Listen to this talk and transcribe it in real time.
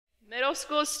Middle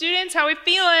school students, how we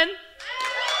feeling?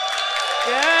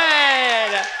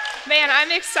 Good. Man,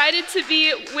 I'm excited to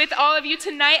be with all of you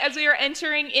tonight as we are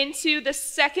entering into the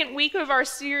second week of our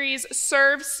series,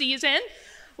 Serve Season.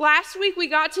 Last week, we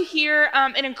got to hear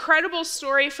an incredible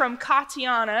story from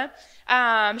Katiana.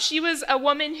 She was a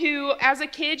woman who, as a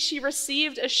kid, she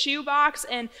received a shoebox,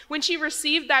 and when she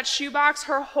received that shoebox,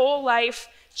 her whole life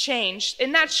changed.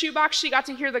 In that shoebox, she got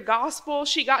to hear the gospel,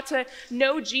 she got to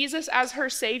know Jesus as her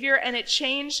Savior, and it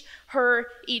changed her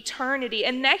eternity.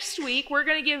 And next week, we're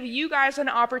going to give you guys an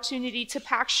opportunity to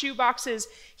pack shoeboxes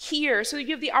here, so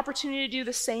you have the opportunity to do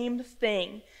the same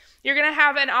thing. You're going to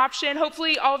have an option.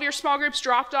 Hopefully, all of your small groups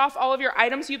dropped off all of your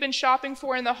items you've been shopping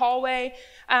for in the hallway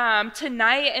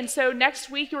tonight. And so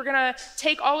next week, we're going to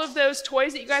take all of those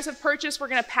toys that you guys have purchased. We're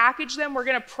going to package them. We're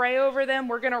going to pray over them.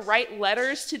 We're going to write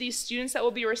letters to these students that will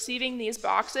be receiving these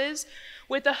boxes,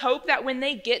 with the hope that when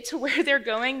they get to where they're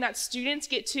going, that students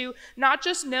get to not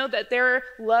just know that they're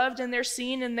loved and they're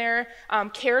seen and they're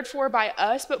cared for by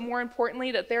us, but more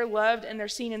importantly, that they're loved and they're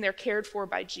seen and they're cared for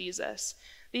by Jesus.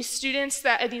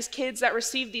 These kids that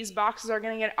receive these boxes are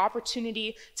going to get an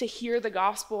opportunity to hear the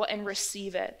gospel and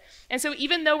receive it. And so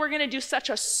even though we're going to do such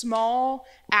a small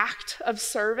act of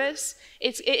service,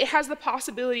 it has the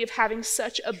possibility of having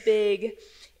such a big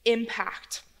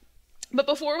impact. But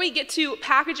before we get to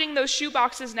packaging those shoe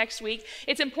boxes next week,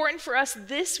 it's important for us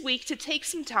this week to take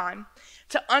some time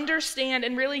to understand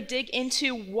and really dig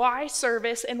into why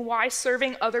service and why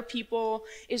serving other people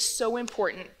is so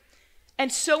important.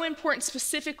 And so important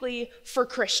specifically for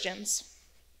Christians.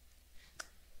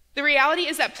 The reality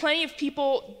is that plenty of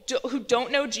people who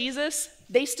don't know Jesus,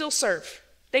 they still serve.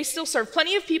 They still serve.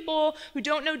 Plenty of people who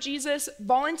don't know Jesus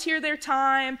volunteer their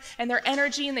time and their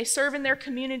energy, and they serve in their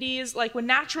communities. Like when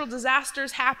natural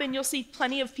disasters happen, you'll see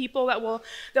plenty of people that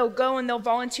they'll go and they'll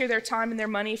volunteer their time and their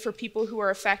money for people who are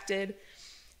affected.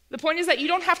 The point is that you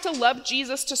don't have to love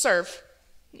Jesus to serve.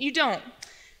 You don't.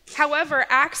 However,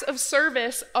 acts of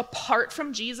service apart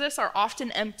from Jesus are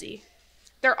often empty.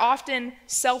 They're often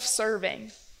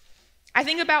self-serving. I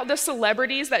think about the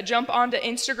celebrities that jump onto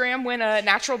Instagram when a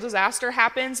natural disaster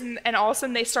happens and all of a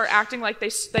sudden they start acting like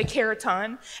they care a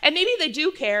ton. And maybe they do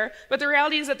care, but the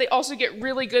reality is that they also get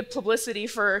really good publicity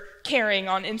for caring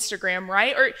on Instagram,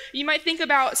 right? Or you might think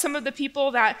about some of the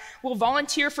people that will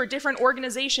volunteer for different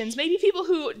organizations. Maybe people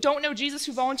who don't know Jesus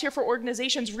who volunteer for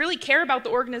organizations really care about the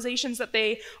organizations that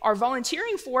they are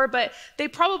volunteering for, but they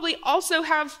probably also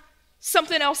have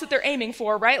something else that they're aiming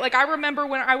for, right? Like I remember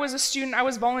when I was a student, I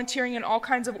was volunteering in all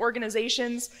kinds of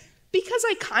organizations because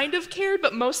I kind of cared,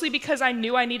 but mostly because I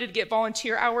knew I needed to get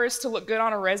volunteer hours to look good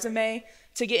on a resume,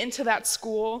 to get into that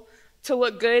school, to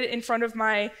look good in front of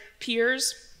my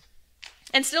peers.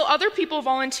 And still other people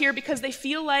volunteer because they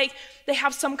feel like they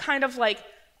have some kind of like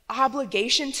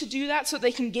obligation to do that so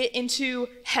they can get into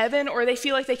heaven, or they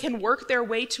feel like they can work their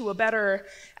way to a better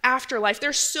afterlife.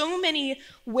 There's so many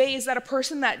ways that a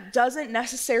person that doesn't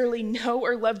necessarily know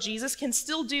or love Jesus can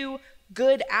still do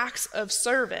good acts of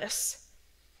service.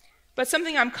 But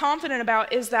something I'm confident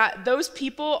about is that those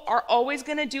people are always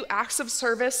going to do acts of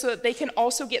service so that they can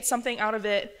also get something out of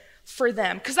it for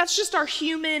them, because that's just our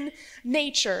human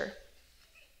nature.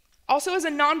 Also, as a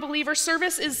non-believer,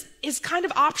 service is kind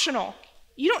of optional.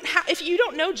 If you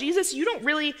don't know Jesus, you don't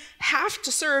really have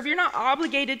to serve. You're not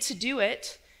obligated to do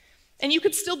it. And you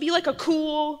could still be like a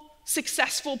cool,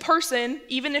 successful person,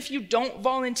 even if you don't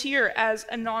volunteer as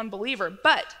a non-believer.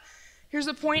 But here's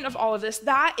the point of all of this.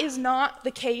 That is not the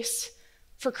case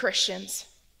for Christians.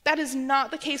 That is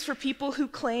not the case for people who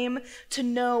claim to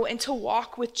know and to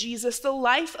walk with Jesus. The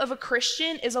life of a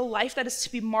Christian is a life that is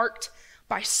to be marked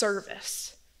by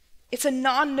service. It's a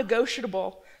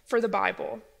non-negotiable for the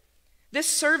Bible. This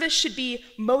service should be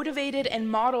motivated and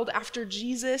modeled after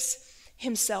Jesus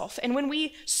himself. And when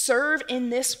we serve in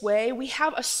this way, we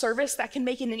have a service that can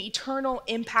make an eternal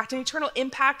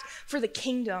impact for the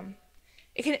kingdom.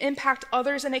 It can impact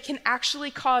others, and it can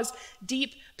actually cause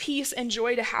deep peace and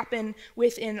joy to happen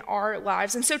within our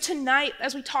lives. And so tonight,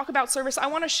 as we talk about service, I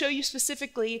want to show you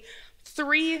specifically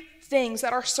 3 things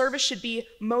that our service should be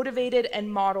motivated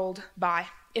and modeled by.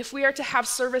 If we are to have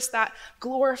service that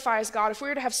glorifies God, if we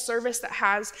are to have service that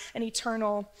has an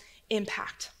eternal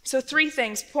impact. So 3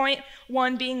 things. Point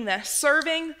 1 being this: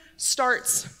 serving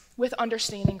starts with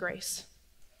understanding grace.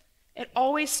 It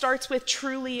always starts with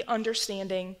truly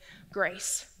understanding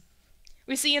grace.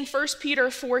 We see in 1 Peter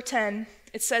 4:10,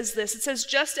 it says this. It says,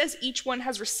 "Just as each one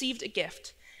has received a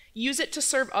gift, use it to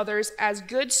serve others as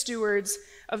good stewards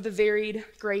of the varied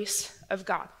grace of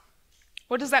God."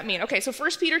 What does that mean? Okay, so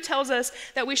 1 Peter tells us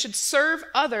that we should serve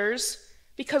others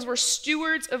because we're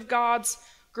stewards of God's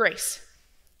grace.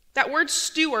 That word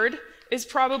steward is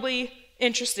probably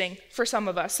interesting for some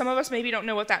of us. Some of us maybe don't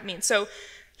know what that means. So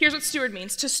here's what steward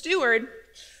means. To steward,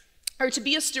 or to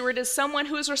be a steward, is someone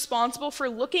who is responsible for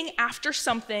looking after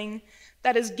something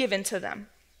that is given to them.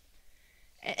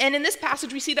 And in this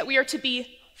passage, we see that we are to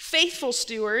be faithful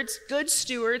stewards, good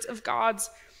stewards of God's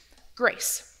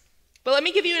grace. But let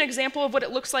me give you an example of what it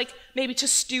looks like maybe to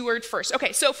steward first.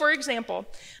 Okay, so for example,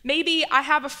 maybe I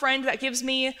have a friend that gives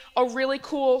me a really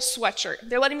cool sweatshirt.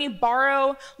 They're letting me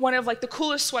borrow one of like the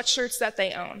coolest sweatshirts that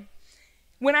they own.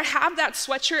 When I have that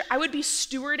sweatshirt, I would be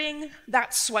stewarding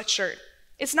that sweatshirt.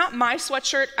 It's not my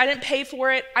sweatshirt. I didn't pay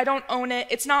for it. I don't own it.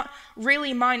 It's not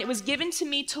really mine. It was given to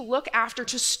me to look after,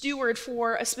 to steward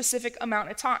for a specific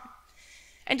amount of time.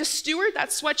 And to steward that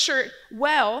sweatshirt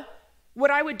well,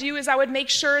 what I would do is I would make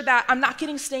sure that I'm not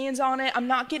getting stains on it, I'm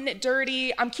not getting it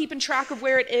dirty, I'm keeping track of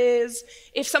where it is.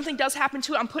 If something does happen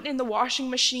to it, I'm putting it in the washing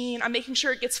machine, I'm making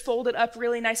sure it gets folded up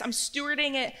really nice. I'm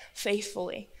stewarding it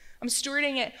faithfully. I'm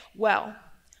stewarding it well.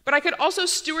 But I could also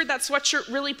steward that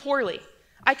sweatshirt really poorly.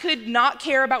 I could not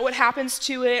care about what happens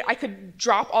to it. I could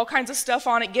drop all kinds of stuff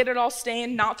on it, get it all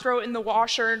stained, not throw it in the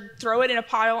washer, throw it in a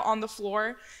pile on the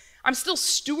floor. I'm still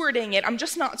stewarding it. I'm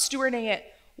just not stewarding it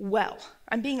well.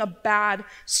 I'm being a bad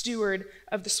steward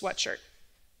of the sweatshirt.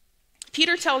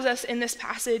 Peter tells us in this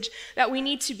passage that we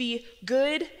need to be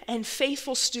good and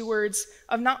faithful stewards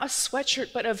of not a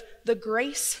sweatshirt, but of the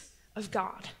grace of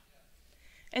God.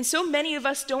 And so many of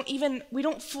us we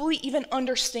don't fully even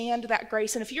understand that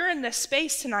grace. And if you're in this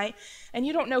space tonight and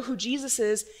you don't know who Jesus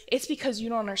is, it's because you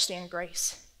don't understand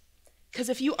grace. Because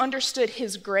if you understood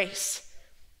his grace,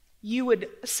 you would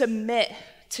submit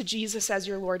to Jesus as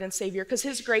your Lord and Savior, because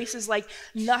his grace is like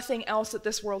nothing else that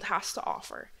this world has to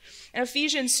offer. And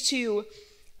Ephesians 2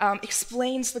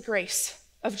 explains the grace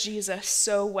of Jesus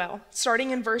so well.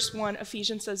 Starting in verse 1,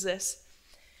 Ephesians says this.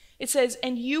 It says,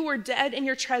 "And you were dead in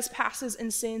your trespasses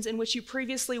and sins in which you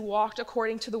previously walked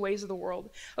according to the ways of the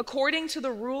world, according to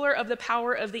the ruler of the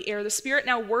power of the air, the spirit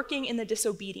now working in the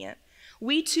disobedient.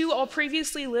 We too all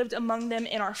previously lived among them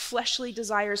in our fleshly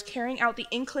desires, carrying out the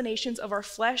inclinations of our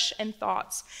flesh and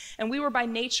thoughts. And we were by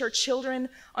nature children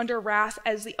under wrath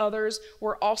as the others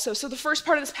were also." So the first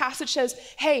part of this passage says,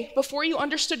 hey, before you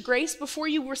understood grace, before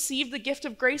you received the gift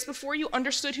of grace, before you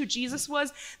understood who Jesus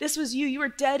was, this was you. You were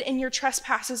dead in your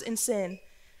trespasses and sin.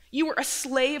 You were a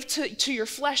slave to your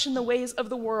flesh and the ways of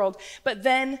the world. But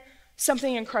then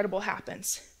something incredible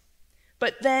happens.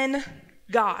 But then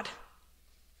God,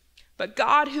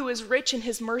 who is rich in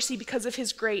his mercy because of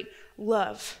his great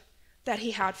love that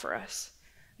he had for us,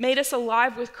 made us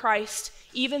alive with Christ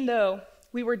even though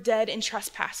we were dead in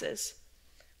trespasses.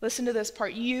 Listen to this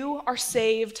part. You are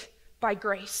saved by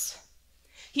grace.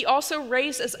 He also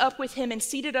raised us up with him and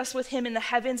seated us with him in the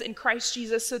heavens in Christ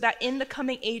Jesus, so that in the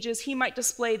coming ages he might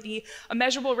display the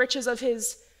immeasurable riches of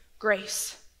his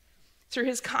grace through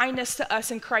his kindness to us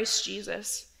in Christ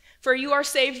Jesus. For you are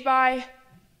saved by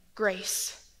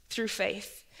grace through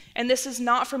faith. And this is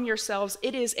not from yourselves.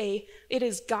 It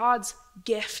is God's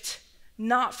gift,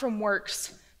 not from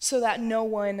works, so that no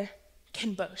one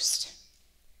can boast.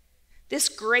 This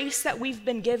grace that we've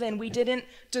been given, we didn't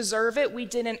deserve it. We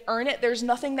didn't earn it. There's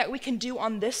nothing that we can do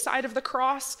on this side of the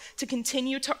cross to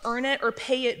continue to earn it or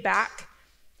pay it back.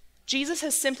 Jesus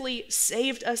has simply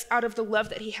saved us out of the love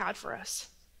that he had for us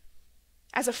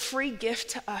as a free gift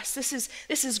to us. This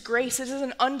is grace. This is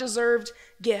an undeserved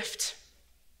gift.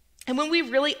 And when we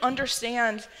really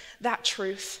understand that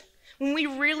truth, when we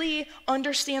really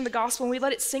understand the gospel, when we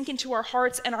let it sink into our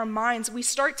hearts and our minds, we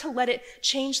start to let it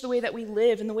change the way that we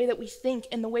live and the way that we think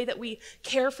and the way that we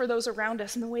care for those around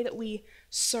us and the way that we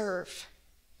serve.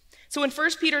 So when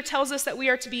 1 Peter tells us that we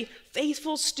are to be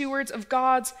faithful stewards of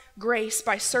God's grace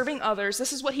by serving others,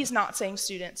 this is what he's not saying,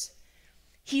 students.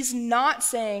 He's not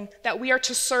saying that we are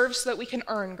to serve so that we can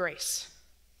earn grace.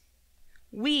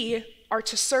 We are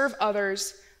to serve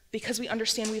others because we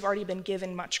understand we've already been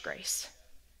given much grace.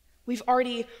 We've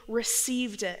already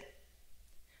received it.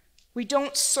 We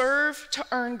don't serve to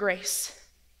earn grace.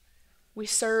 We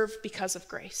serve because of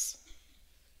grace.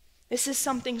 This is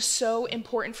something so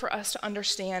important for us to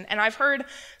understand. And I've heard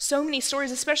so many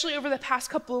stories, especially over the past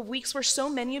couple of weeks, where so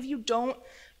many of you don't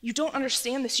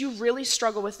understand this. You really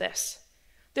struggle with this.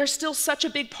 There's still such a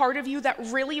big part of you that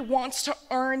really wants to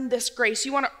earn this grace.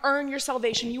 You want to earn your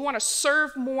salvation. You want to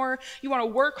serve more. You want to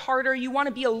work harder. You want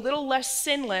to be a little less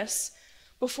sinless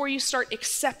before you start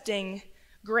accepting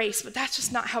grace. But that's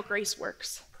just not how grace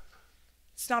works.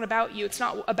 It's not about you. It's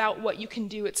not about what you can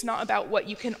do. It's not about what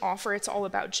you can offer. It's all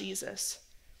about Jesus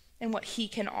and what he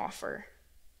can offer.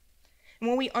 And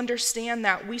when we understand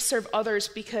that, we serve others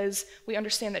because we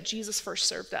understand that Jesus first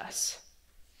served us.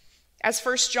 As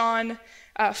 1 John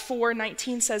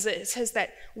 4:19 says it says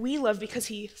that we love because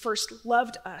he first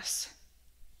loved us.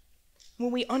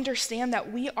 When we understand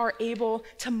that, we are able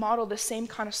to model the same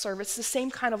kind of service, the same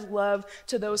kind of love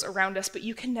to those around us, but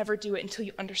you can never do it until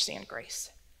you understand grace.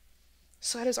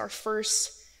 So that is our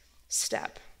first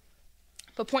step.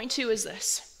 But point 2 is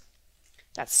this,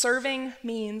 that serving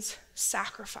means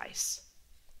sacrifice.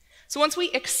 So once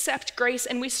we accept grace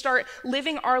and we start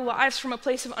living our lives from a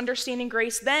place of understanding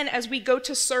grace, then as we go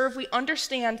to serve, we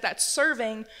understand that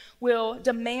serving will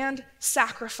demand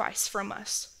sacrifice from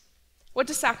us. What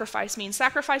does sacrifice mean?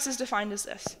 Sacrifice is defined as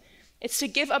this. It's to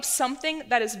give up something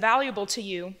that is valuable to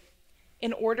you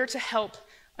in order to help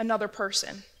another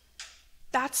person.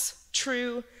 That's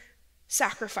true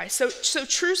sacrifice. So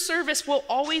true service will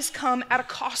always come at a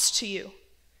cost to you.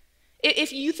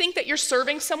 If you think that you're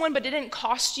serving someone but it didn't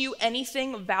cost you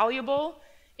anything valuable,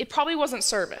 it probably wasn't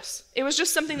service. It was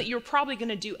just something that you were probably going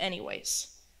to do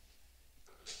anyways.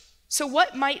 So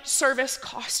what might service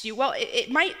cost you? Well, it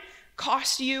might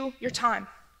cost you your time.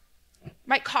 It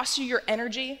might cost you your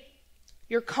energy,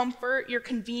 your comfort, your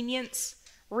convenience,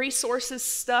 resources,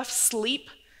 stuff, sleep.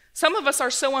 Some of us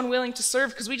are so unwilling to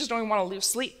serve because we just don't even want to lose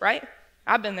sleep, right?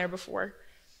 I've been there before.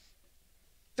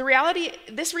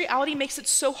 This reality makes it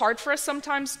so hard for us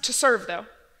sometimes to serve, though.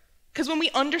 Because when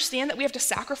we understand that we have to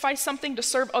sacrifice something to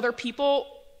serve other people,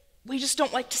 we just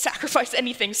don't like to sacrifice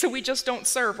anything, so we just don't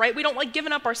serve, right? We don't like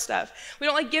giving up our stuff. We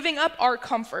don't like giving up our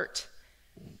comfort.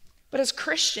 But as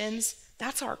Christians,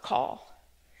 that's our call.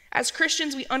 As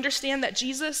Christians, we understand that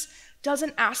Jesus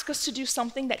doesn't ask us to do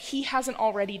something that he hasn't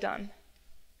already done.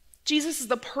 Jesus is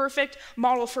the perfect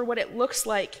model for what it looks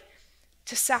like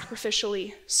to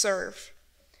sacrificially serve.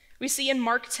 We see in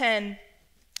Mark 10,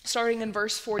 starting in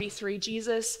verse 43,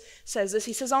 Jesus says this.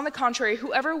 He says, "On the contrary,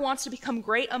 whoever wants to become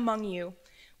great among you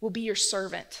will be your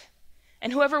servant.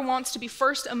 And whoever wants to be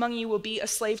first among you will be a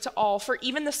slave to all. For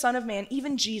even the Son of Man,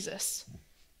 even Jesus,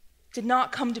 did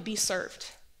not come to be served,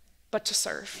 but to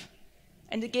serve,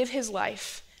 and to give his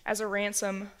life as a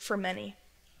ransom for many."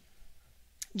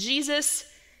 Jesus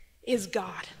is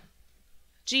God.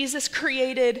 Jesus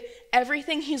created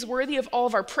everything. He's worthy of all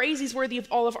of our praise. He's worthy of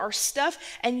all of our stuff.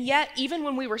 And yet, even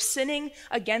when we were sinning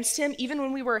against him, even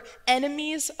when we were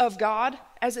enemies of God,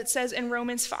 as it says in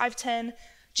Romans 5:10,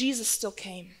 Jesus still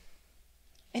came.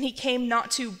 And he came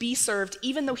not to be served,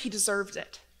 even though he deserved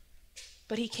it,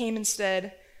 but he came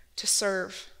instead to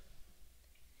serve.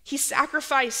 He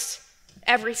sacrificed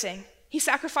everything. He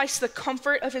sacrificed the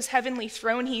comfort of his heavenly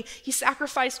throne. He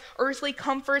sacrificed earthly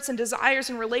comforts and desires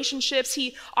and relationships.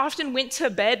 He often went to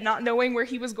bed not knowing where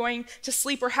he was going to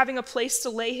sleep or having a place to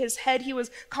lay his head. He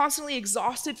was constantly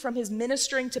exhausted from his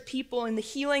ministering to people and the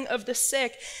healing of the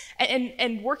sick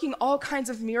and working all kinds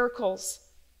of miracles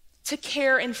to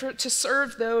care and to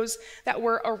serve those that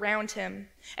were around him.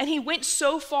 And he went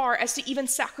so far as to even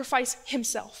sacrifice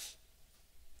himself.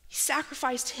 He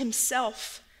sacrificed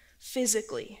himself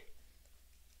physically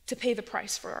to pay the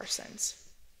price for our sins.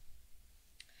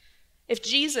 If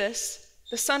Jesus,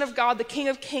 the Son of God, the King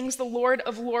of Kings, the Lord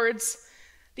of Lords,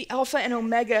 the Alpha and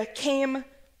Omega, came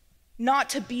not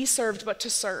to be served but to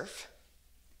serve,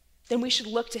 then we should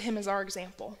look to him as our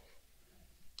example.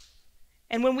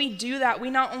 And when we do that, we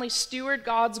not only steward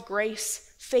God's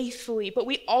grace faithfully, but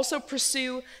we also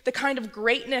pursue the kind of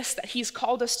greatness that he's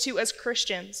called us to as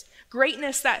Christians,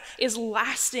 greatness that is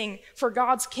lasting for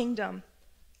God's kingdom.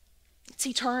 It's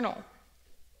eternal.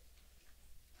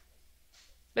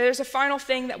 But there's a final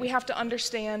thing that we have to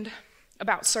understand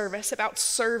about service, about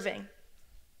serving,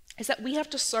 is that we have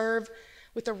to serve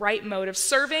with the right motives.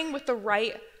 Serving with the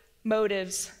right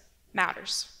motives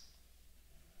matters.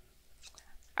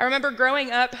 I remember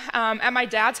growing up at my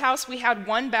dad's house, we had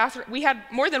one bathroom. We had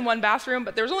more than one bathroom,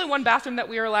 but there was only one bathroom that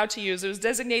we were allowed to use. It was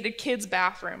designated kids'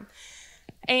 bathroom.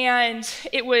 And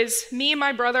it was me and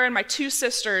my brother and my two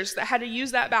sisters that had to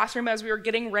use that bathroom as we were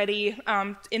getting ready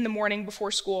in the morning before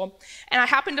school. And I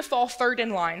happened to fall third in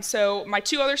line. So my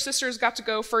two other sisters got to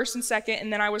go first and second,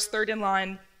 and then I was third in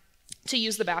line to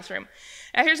use the bathroom.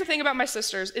 Now here's the thing about my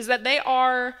sisters, is that they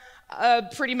are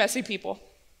pretty messy people,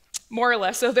 more or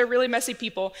less. So they're really messy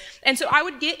people. And so I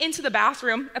would get into the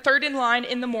bathroom, third in line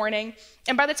in the morning,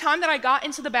 and by the time that I got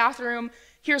into the bathroom,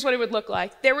 here's what it would look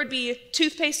like. There would be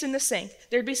toothpaste in the sink.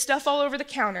 There'd be stuff all over the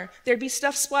counter. There'd be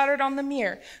stuff splattered on the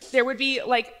mirror. There would be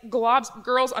like globs,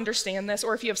 girls understand this,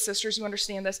 or if you have sisters, you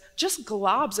understand this, just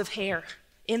globs of hair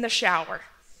in the shower.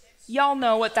 Y'all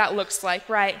know what that looks like,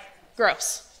 right?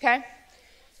 Gross, okay?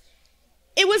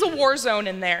 It was a war zone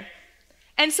in there.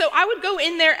 And so I would go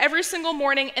in there every single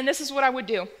morning, and this is what I would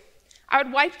do. I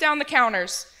would wipe down the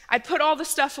counters. I'd put all the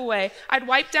stuff away. I'd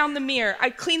wipe down the mirror.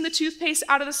 I'd clean the toothpaste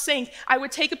out of the sink. I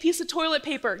would take a piece of toilet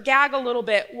paper, gag a little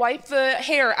bit, wipe the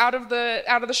hair out of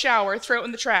the shower, throw it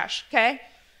in the trash, okay?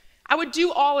 I would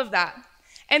do all of that.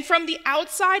 And from the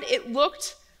outside, it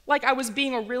looked like I was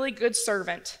being a really good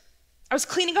servant. I was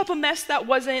cleaning up a mess that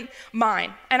wasn't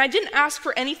mine. And I didn't ask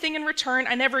for anything in return.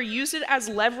 I never used it as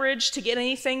leverage to get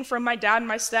anything from my dad and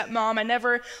my stepmom. I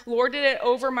never lorded it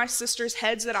over my sisters'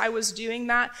 heads that I was doing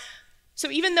that. So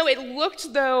even though it looked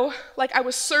like I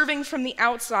was serving from the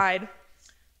outside,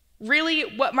 really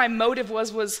what my motive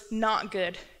was not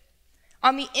good.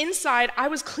 On the inside, I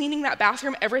was cleaning that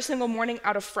bathroom every single morning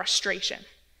out of frustration.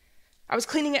 I was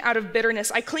cleaning it out of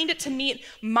bitterness. I cleaned it to meet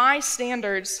my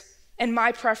standards and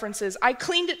my preferences. I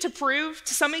cleaned it to prove,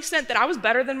 to some extent, that I was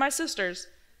better than my sisters.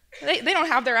 They don't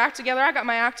have their act together. I got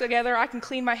my act together. I can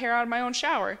clean my hair out of my own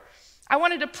shower. I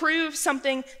wanted to prove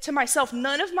something to myself.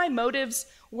 None of my motives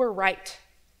were right.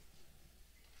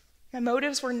 My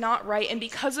motives were not right, and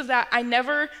because of that, I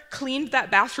never cleaned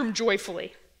that bathroom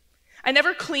joyfully. I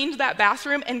never cleaned that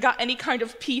bathroom and got any kind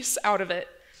of peace out of it.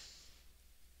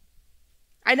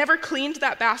 I never cleaned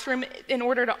that bathroom in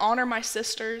order to honor my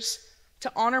sisters,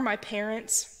 to honor my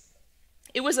parents.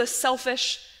 It was a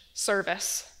selfish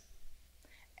service.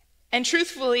 And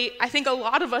truthfully, I think a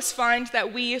lot of us find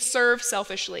that we serve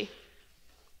selfishly.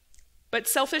 But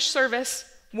selfish service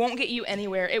won't get you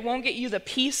anywhere. It won't get you the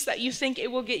peace that you think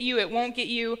it will get you. It won't get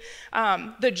you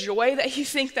the joy that you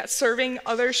think that serving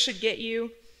others should get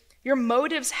you. Your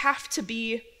motives have to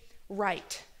be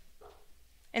right.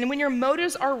 And when your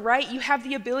motives are right, you have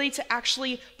the ability to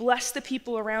actually bless the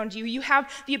people around you. You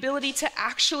have the ability to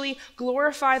actually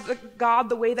glorify God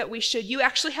the way that we should. You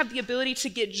actually have the ability to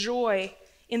get joy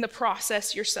in the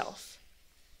process yourself.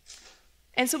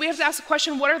 And so we have to ask the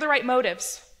question, what are the right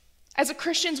motives? As a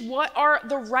Christians, what are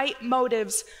the right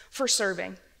motives for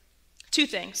serving? Two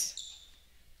things.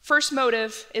 First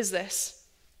motive is this,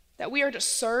 that we are to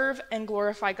serve and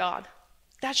glorify God.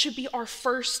 That should be our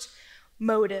first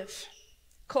motive.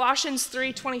 Colossians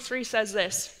 3:23 says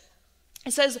this.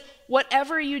 It says,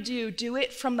 whatever you do, do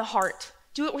it from the heart.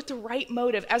 Do it with the right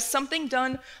motive, as something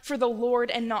done for the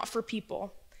Lord and not for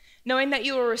people. Knowing that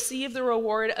you will receive the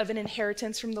reward of an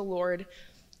inheritance from the Lord,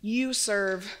 you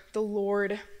serve the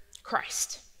Lord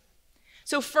Christ.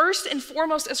 So first and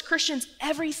foremost, as Christians,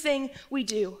 everything we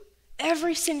do,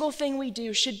 every single thing we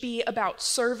do should be about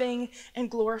serving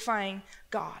and glorifying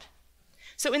God.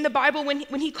 So in the Bible, when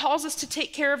he calls us to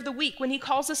take care of the weak, when he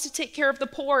calls us to take care of the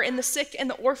poor and the sick and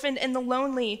the orphaned and the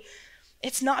lonely,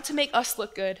 it's not to make us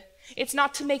look good. It's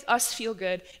not to make us feel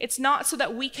good. It's not so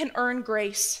that we can earn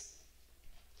grace,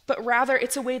 but rather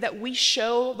it's a way that we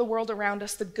show the world around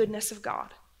us the goodness of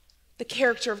God, the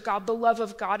character of God, the love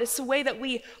of God. It's a way that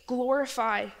we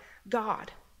glorify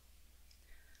God.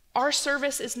 Our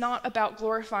service is not about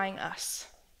glorifying us.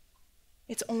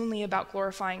 It's only about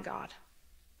glorifying God.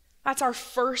 That's our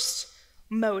first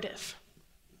motive.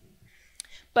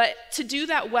 But to do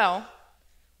that well,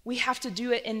 we have to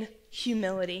do it in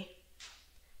humility.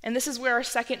 And this is where our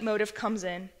second motive comes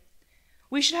in.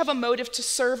 We should have a motive to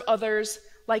serve others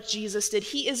like Jesus did.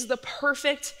 He is the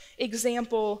perfect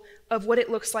example of what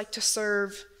it looks like to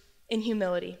serve in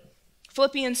humility.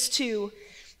 Philippians 2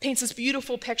 paints this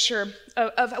beautiful picture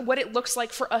of what it looks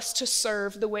like for us to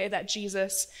serve the way that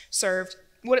Jesus served,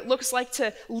 what it looks like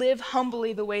to live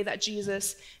humbly the way that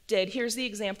Jesus did. Here's the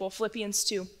example, Philippians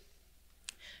 2.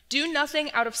 Do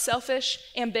nothing out of selfish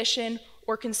ambition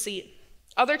or conceit.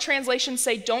 Other translations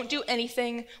say, don't do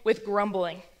anything with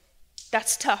grumbling.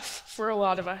 That's tough for a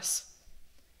lot of us.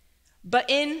 But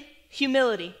in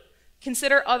humility,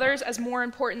 consider others as more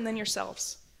important than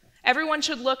yourselves. Everyone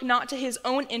should look not to his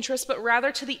own interests, but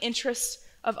rather to the interests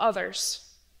of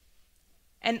others.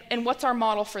 And what's our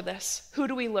model for this? Who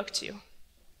do we look to?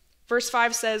 Verse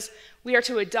 5 says, we are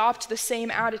to adopt the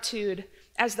same attitude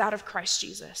as that of Christ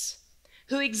Jesus,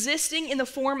 who existing in the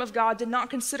form of God did not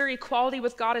consider equality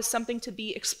with God as something to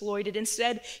be exploited.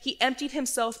 Instead, he emptied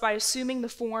himself by assuming the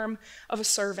form of a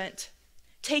servant,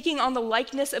 taking on the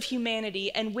likeness of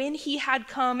humanity. And when he had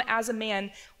come as a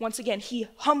man, once again, he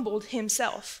humbled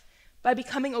himself by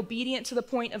becoming obedient to the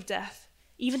point of death,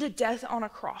 even to death on a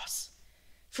cross.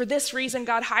 For this reason,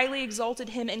 God highly exalted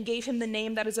him and gave him the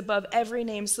name that is above every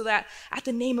name, so that at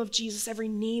the name of Jesus, every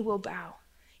knee will bow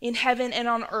in heaven and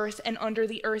on earth and under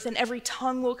the earth, and every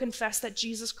tongue will confess that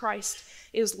Jesus Christ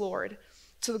is Lord,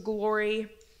 to the glory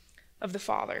of the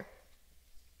Father.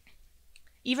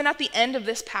 Even at the end of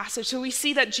this passage, so we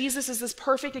see that Jesus is this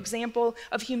perfect example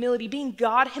of humility. Being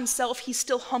God himself, he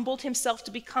still humbled himself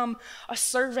to become a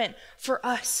servant for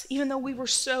us, even though we were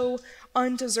so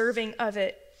undeserving of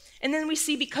it. And then we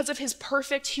see because of his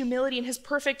perfect humility and his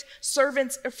perfect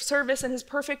service and his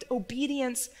perfect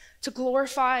obedience to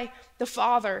glorify the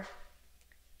Father,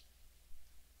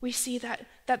 we see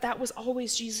that was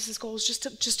always Jesus' goal, is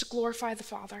just to glorify the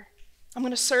Father. I'm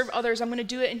going to serve others. I'm going to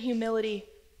do it in humility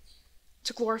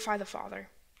to glorify the Father.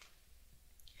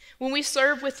 When we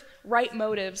serve with right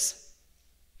motives,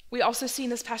 we also see in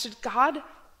this passage, God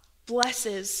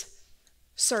blesses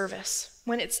service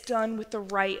when it's done with the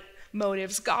right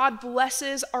motives. God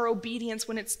blesses our obedience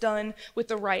when it's done with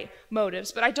the right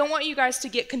motives. But I don't want you guys to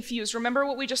get confused. Remember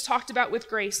what we just talked about with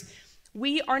grace.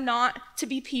 We are not to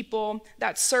be people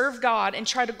that serve God and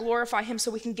try to glorify him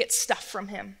so we can get stuff from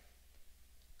him.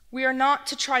 We are not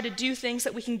to try to do things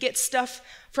that we can get stuff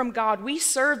from God. We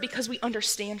serve because we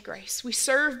understand grace. We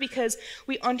serve because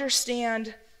we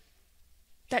understand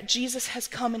that Jesus has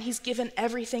come and he's given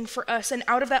everything for us. And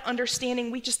out of that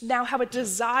understanding, we just now have a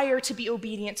desire to be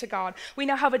obedient to God. We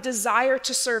now have a desire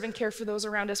to serve and care for those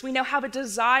around us. We now have a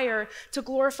desire to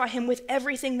glorify him with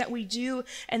everything that we do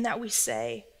and that we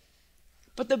say.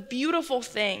 But the beautiful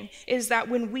thing is that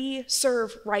when we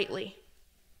serve rightly,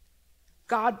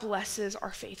 God blesses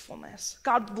our faithfulness.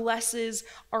 God blesses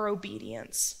our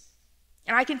obedience.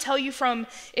 And I can tell you from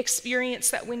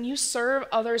experience that when you serve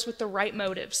others with the right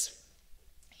motives,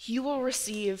 you will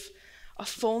receive a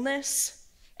fullness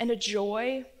and a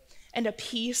joy and a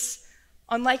peace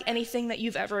unlike anything that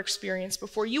you've ever experienced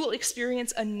before. You will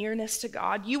experience a nearness to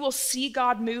God. You will see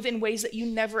God move in ways that you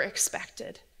never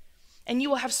expected. And you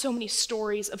will have so many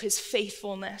stories of his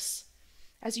faithfulness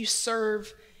as you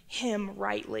serve him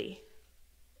rightly.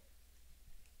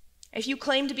 If you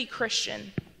claim to be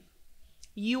Christian,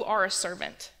 you are a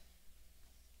servant.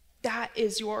 That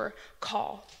is your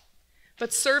call.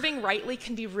 But serving rightly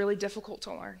can be really difficult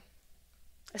to learn,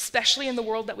 especially in the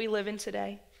world that we live in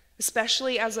today,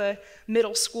 especially as a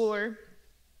middle schooler.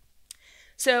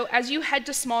 So as you head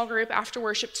to small group after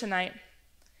worship tonight,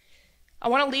 I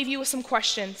want to leave you with some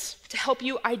questions to help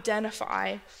you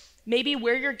identify maybe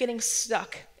where you're getting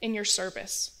stuck in your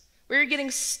service, where you're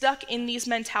getting stuck in these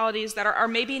mentalities that are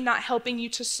maybe not helping you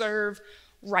to serve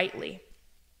rightly.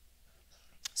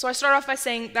 So I start off by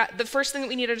saying that the first thing that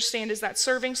we need to understand is that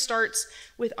serving starts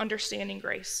with understanding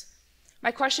grace.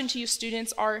 My question to you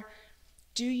students are,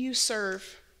 do you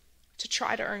serve to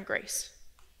try to earn grace?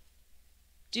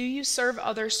 Do you serve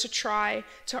others to try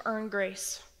to earn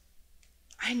grace?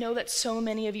 I know that so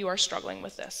many of you are struggling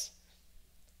with this.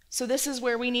 So this is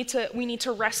where we need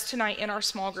to rest tonight in our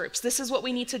small groups. This is what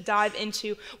we need to dive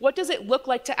into. What does it look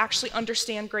like to actually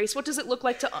understand grace? What does it look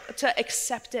like to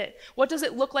accept it? What does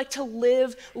it look like to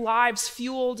live lives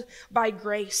fueled by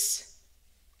grace?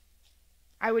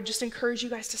 I would just encourage you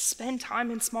guys to spend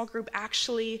time in small group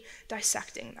actually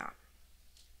dissecting that.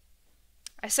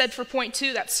 I said for point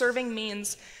 2 that serving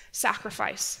means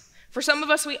sacrifice. For some of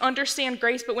us, we understand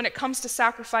grace, but when it comes to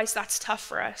sacrifice, that's tough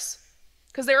for us.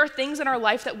 Because there are things in our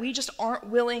life that we just aren't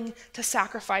willing to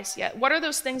sacrifice yet. What are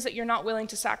those things that you're not willing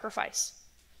to sacrifice?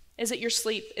 Is it your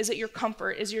sleep? Is it your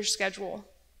comfort? Is it your schedule?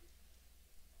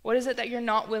 What is it that you're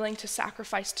not willing to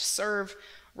sacrifice to serve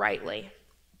rightly?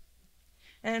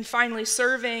 And then finally,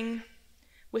 serving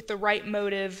with the right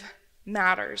motive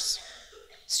matters.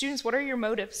 Students, what are your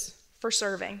motives for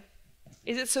serving?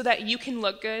 Is it so that you can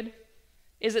look good?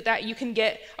 Is it that you can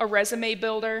get a resume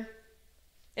builder?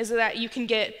 Is it that you can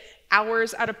get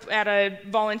hours at a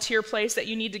volunteer place that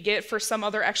you need to get for some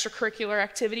other extracurricular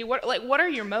activity? What are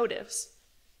your motives?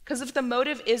 Because if the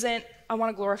motive isn't, I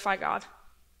want to glorify God.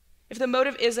 If the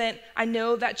motive isn't, I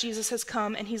know that Jesus has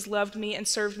come and he's loved me and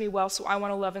served me well, so I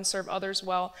want to love and serve others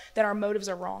well, then our motives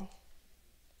are wrong.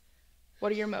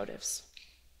 What are your motives?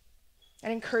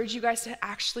 I'd encourage you guys to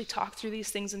actually talk through these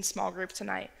things in small group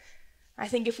tonight. I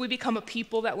think if we become a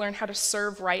people that learn how to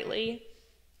serve rightly,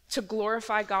 to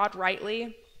glorify God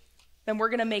rightly, then we're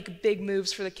going to make big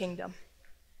moves for the kingdom.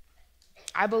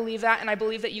 I believe that, and I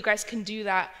believe that you guys can do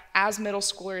that as middle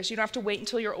schoolers. You don't have to wait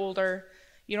until you're older.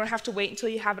 You don't have to wait until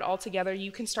you have it all together.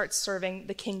 You can start serving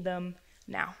the kingdom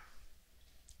now.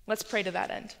 Let's pray to that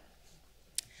end.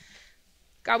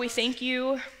 God, we thank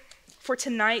you for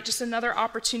tonight, just another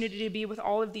opportunity to be with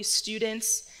all of these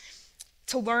students,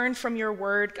 to learn from your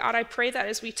word. God, I pray that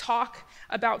as we talk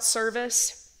about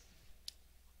service,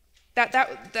 that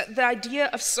the idea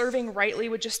of serving rightly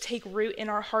would just take root in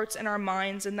our hearts and our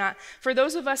minds, and that for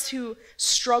those of us who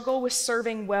struggle with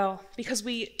serving well because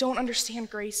we don't understand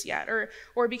grace yet,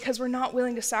 or because we're not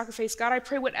willing to sacrifice, God, I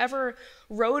pray whatever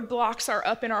roadblocks are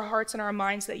up in our hearts and our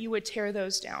minds, that you would tear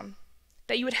those down,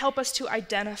 that you would help us to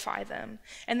identify them,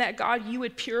 and that, God, you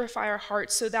would purify our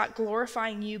hearts so that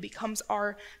glorifying you becomes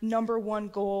our number one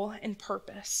goal and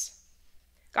purpose.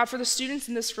 God, for the students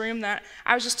in this room that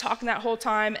I was just talking that whole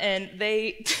time and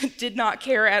they did not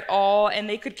care at all and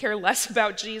they could care less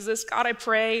about Jesus, God, I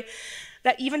pray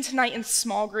that even tonight in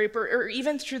small group or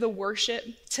even through the worship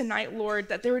tonight, Lord,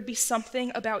 that there would be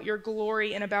something about your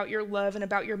glory and about your love and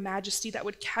about your majesty that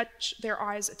would catch their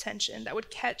eyes' attention, that would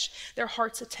catch their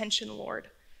heart's attention, Lord.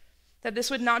 That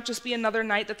this would not just be another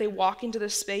night that they walk into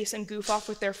this space and goof off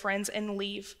with their friends and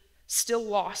leave, still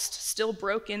lost, still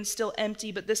broken, still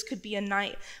empty, but this could be a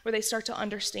night where they start to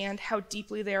understand how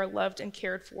deeply they are loved and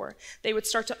cared for. They would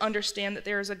start to understand that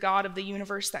there is a God of the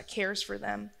universe that cares for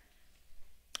them,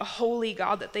 a holy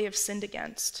God that they have sinned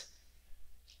against,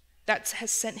 that has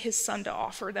sent his son to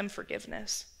offer them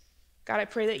forgiveness. God, I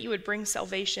pray that you would bring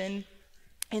salvation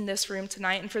in this room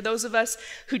tonight. And for those of us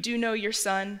who do know your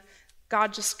son,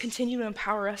 God, just continue to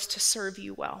empower us to serve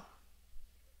you well.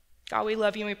 God, we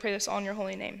love you and we pray this all in your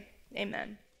holy name.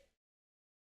 Amen.